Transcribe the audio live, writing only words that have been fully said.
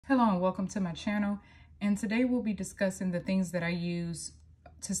Hello and welcome to my channel, and today we'll be discussing the things that I use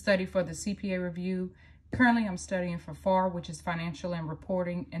to study for the CPA review. Currently I'm studying for FAR, which is Financial and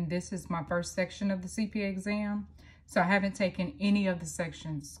Reporting, and this is my first section of the CPA exam, so I haven't taken any of the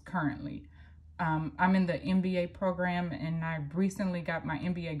sections currently. I'm in the MBA program and I recently got my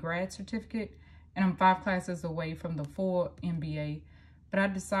MBA grad certificate, and I'm 5 classes away from the full MBA, but I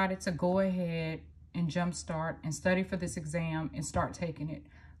decided to go ahead and jumpstart and study for this exam and start taking it.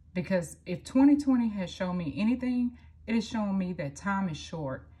 Because if 2020 has shown me anything, it has shown me that time is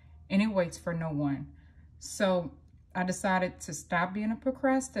short and it waits for no one. So I decided to stop being a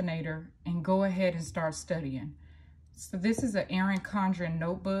procrastinator and go ahead and start studying. So this is an Erin Condren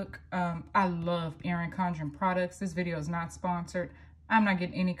notebook. I love Erin Condren products. This video is not sponsored. I'm not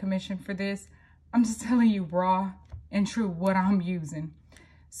getting any commission for this. I'm just telling you raw and true what I'm using.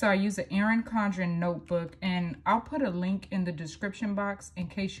 So I use an Erin Condren notebook, and I'll put a link in the description box in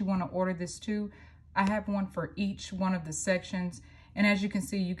case you want to order this too. I have one for each one of the sections, and as you can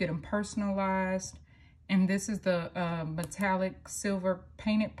see, you get them personalized. And this is the Metallic Silver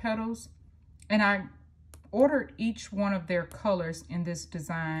Painted Petals, and I ordered each one of their colors in this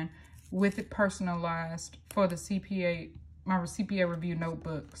design with it personalized for the CPA, my CPA review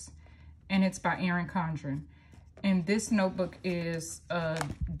notebooks, and it's by Erin Condren. And this notebook is a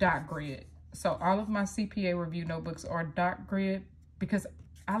dot grid. So all of my CPA review notebooks are dot grid because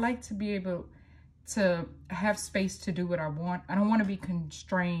I like to be able to have space to do what I want. I don't want to be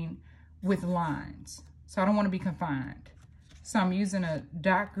constrained with lines. So I don't want to be confined. So I'm using a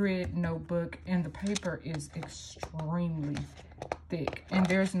dot grid notebook, and the paper is extremely thick. And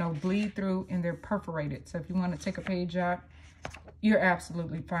there's no bleed through, and they're perforated. So if you want to take a page out, you're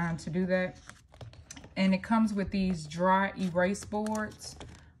absolutely fine to do that. And it comes with these dry erase boards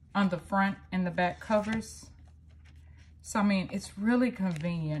on the front and the back covers. So, I mean, it's really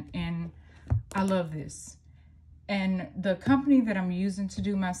convenient, and I love this. And the company that I'm using to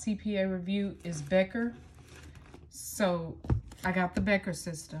do my CPA review is Becker. So, I got the Becker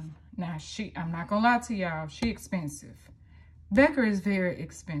system. Now, I'm not gonna lie to y'all, she expensive. Becker is very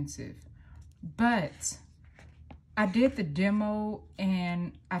expensive, but I did the demo,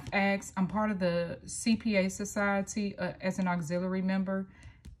 and I've asked, I'm part of the CPA Society as an auxiliary member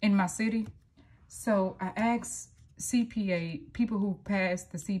in my city. So I asked CPA, people who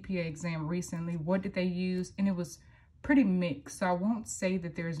passed the CPA exam recently, what did they use? And it was pretty mixed. So I won't say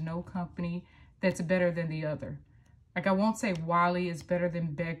that there's no company that's better than the other. Like, I won't say Wiley is better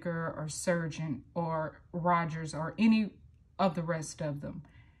than Becker or Surgeon or Rogers or any of the rest of them.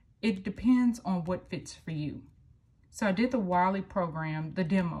 It depends on what fits for you. So I did the Wiley program, the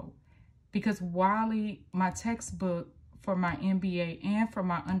demo, because Wiley, my textbook for my MBA and for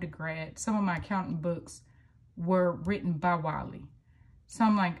my undergrad, some of my accounting books were written by Wiley. So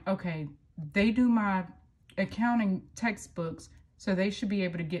I'm like, okay, they do my accounting textbooks, so they should be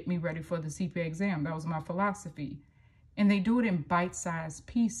able to get me ready for the CPA exam. That was my philosophy. And they do it in bite-sized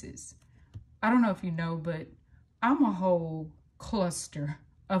pieces. I don't know if you know, but I'm a whole cluster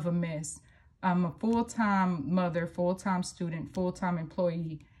of a mess. I'm a full-time mother, full-time student, full-time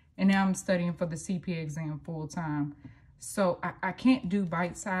employee, and now I'm studying for the CPA exam full-time. So I can't do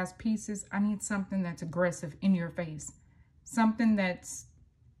bite-sized pieces. I need something that's aggressive, in your face. Something that's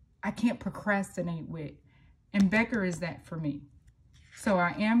I can't procrastinate with. And Becker is that for me. So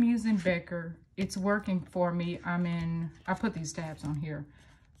I am using Becker. It's working for me. I put these tabs on here,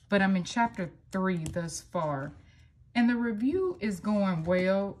 but I'm in chapter 3 thus far. And the review is going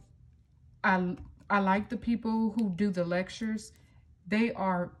well. I like the people who do the lectures. They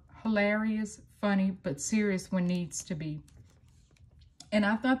are hilarious, funny, but serious when needs to be. And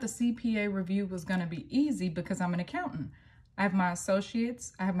I thought the CPA review was going to be easy because I'm an accountant. I have my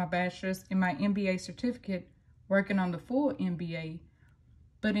associates, I have my bachelor's, and my MBA certificate working on the full MBA.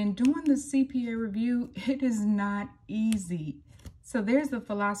 But in doing the CPA review, it is not easy. So there's the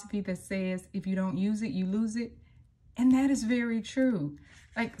philosophy that says if you don't use it, you lose it. And that is very true.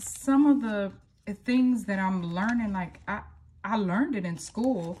 Like, some of the things that I'm learning, like I learned it in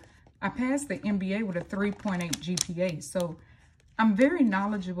school. I passed the MBA with a 3.8 GPA. So I'm very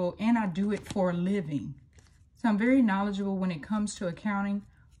knowledgeable, and I do it for a living. So I'm very knowledgeable when it comes to accounting.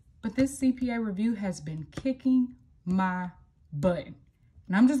 But this CPA review has been kicking my butt.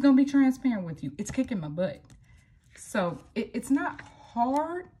 And I'm just going to be transparent with you. It's kicking my butt. So it's not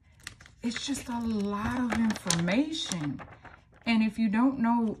hard. It's just a lot of information. And if you don't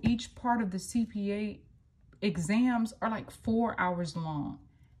know, each part of the CPA exams are like 4 hours long.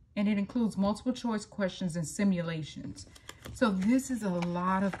 And it includes multiple choice questions and simulations. So this is a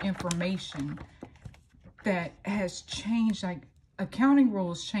lot of information that has changed like accounting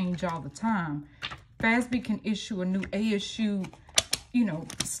rules change all the time. FASB can issue a new ASU,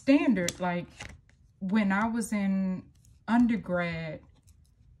 standard. Like when I was in undergrad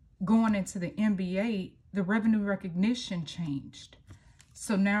going into the MBA, the revenue recognition changed.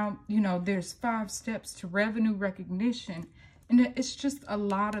 So now, there's 5 steps to revenue recognition, and it's just a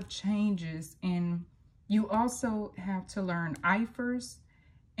lot of changes. And you also have to learn IFRS,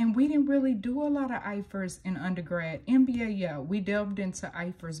 and we didn't really do a lot of IFRS in undergrad. MBA, yeah, we delved into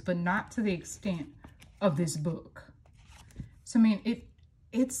IFRS, but not to the extent of this book. So, I mean,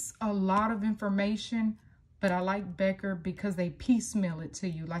 it's a lot of information, but I like Becker because they piecemeal it to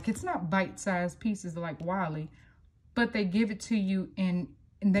you. Like, it's not bite-sized pieces like Wiley, but they give it to you and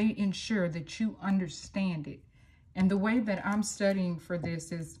they ensure that you understand it. And the way that I'm studying for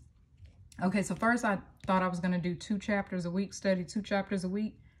this is, okay, so first I thought I was going to do 2 chapters a week, study 2 chapters a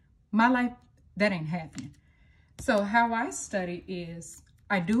week. My life, that ain't happening. So how I study is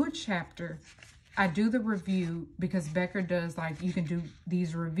I do a chapter, I do the review, because Becker does, like, you can do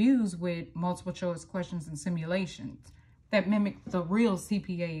these reviews with multiple choice questions and simulations that mimic the real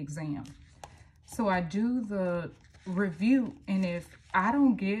CPA exam. So I do the review, and if I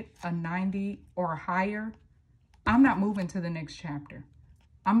don't get a 90 or higher, I'm not moving to the next chapter.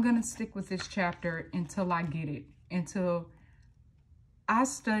 I'm going to stick with this chapter until I get it, until I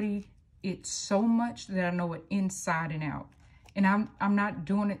study it so much that I know it inside and out. And I'm not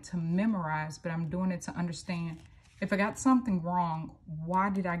doing it to memorize, but I'm doing it to understand. If I got something wrong, why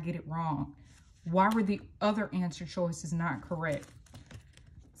did I get it wrong? Why were the other answer choices not correct?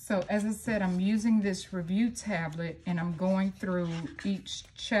 So as I said, I'm using this review tablet, and I'm going through each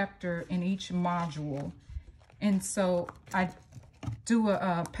chapter in each module. And so I do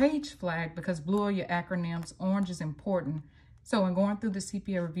a page flag because blue are your acronyms, orange is important. So in going through the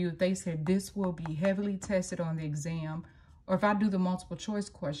CPA review, if they said this will be heavily tested on the exam, or if I do the multiple choice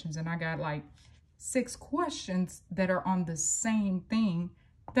questions and I got like 6 questions that are on the same thing,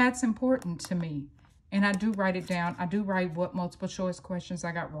 that's important to me. And I do write it down. I do write what multiple choice questions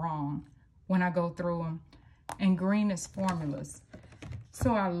I got wrong when I go through them. And green is formulas.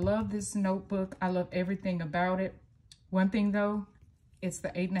 So I love this notebook. I love everything about it. One thing though, it's the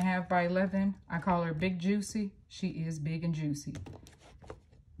 8.5 by 11. I call her Big Juicy. She is big and juicy.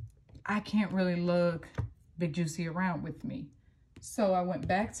 I can't really lug Big Juicy around with me. So I went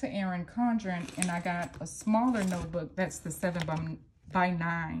back to Erin Condren and I got a smaller notebook. That's the 7 by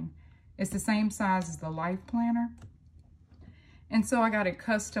 9. It's the same size as the Life Planner. And so I got it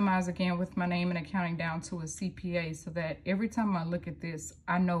customized again with my name and accounting down to a CPA, so that every time I look at this,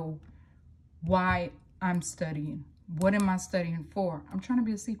 I know why I'm studying. What am I studying for? I'm trying to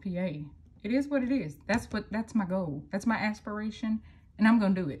be a CPA. It is what it is. That's my goal. That's my aspiration, and I'm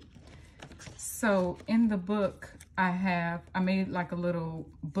gonna do it. So in the book, I made like a little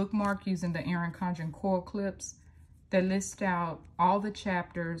bookmark using the Erin Condren coil clips that list out all the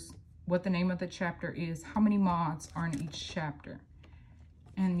chapters, what the name of the chapter is, how many mods are in each chapter.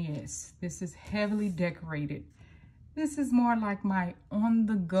 And yes, this is heavily decorated. This is more like my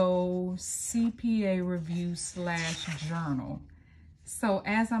on-the-go CPA review / journal. So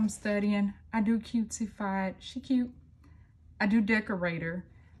as I'm studying, I do cutesify. She cute. I do decorate her,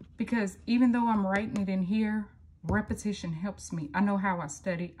 because even though I'm writing it in here, repetition helps me. I know how I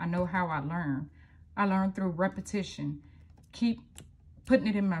study. I know how I learn. I learn through repetition. Keep putting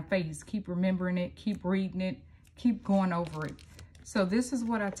it in my face. Keep remembering it. Keep reading it. Keep going over it. So this is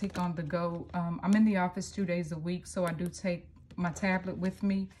what I take on the go. I'm in the office 2 days a week, so I do take my tablet with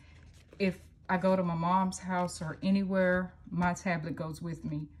me. If I go to my mom's house or anywhere, my tablet goes with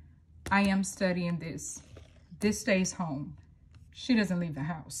me. I am studying this. This stays home. She doesn't leave the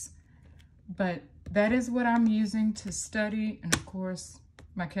house. But that is what I'm using to study. And of course,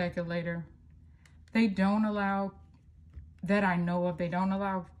 my calculator. They don't allow, that I know of, they don't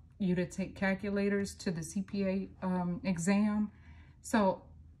allow you to take calculators to the CPA exam. So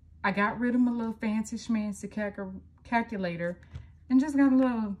I got rid of my little fancy schmancy calculator and just got a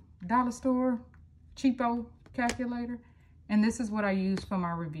little dollar store cheapo calculator. And this is what I use for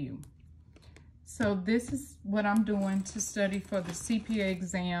my review. So this is what I'm doing to study for the CPA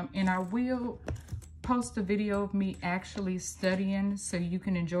exam. And I will post a video of me actually studying so you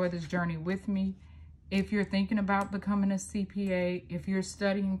can enjoy this journey with me. If you're thinking about becoming a CPA, if you're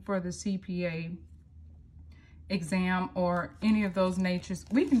studying for the CPA exam or any of those natures,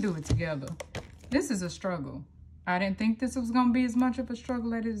 we can do it together. This is a struggle. I didn't think this was going to be as much of a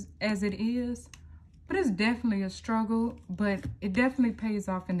struggle as it is, but it's definitely a struggle, but it definitely pays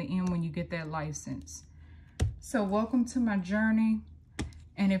off in the end when you get that license. So welcome to my journey.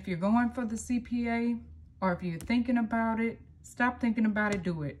 And if you're going for the CPA or if you're thinking about it, Stop thinking about it,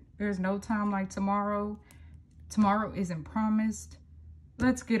 do it. There's no time like tomorrow. Tomorrow isn't promised.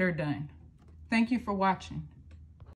 Let's get her done. Thank you for watching.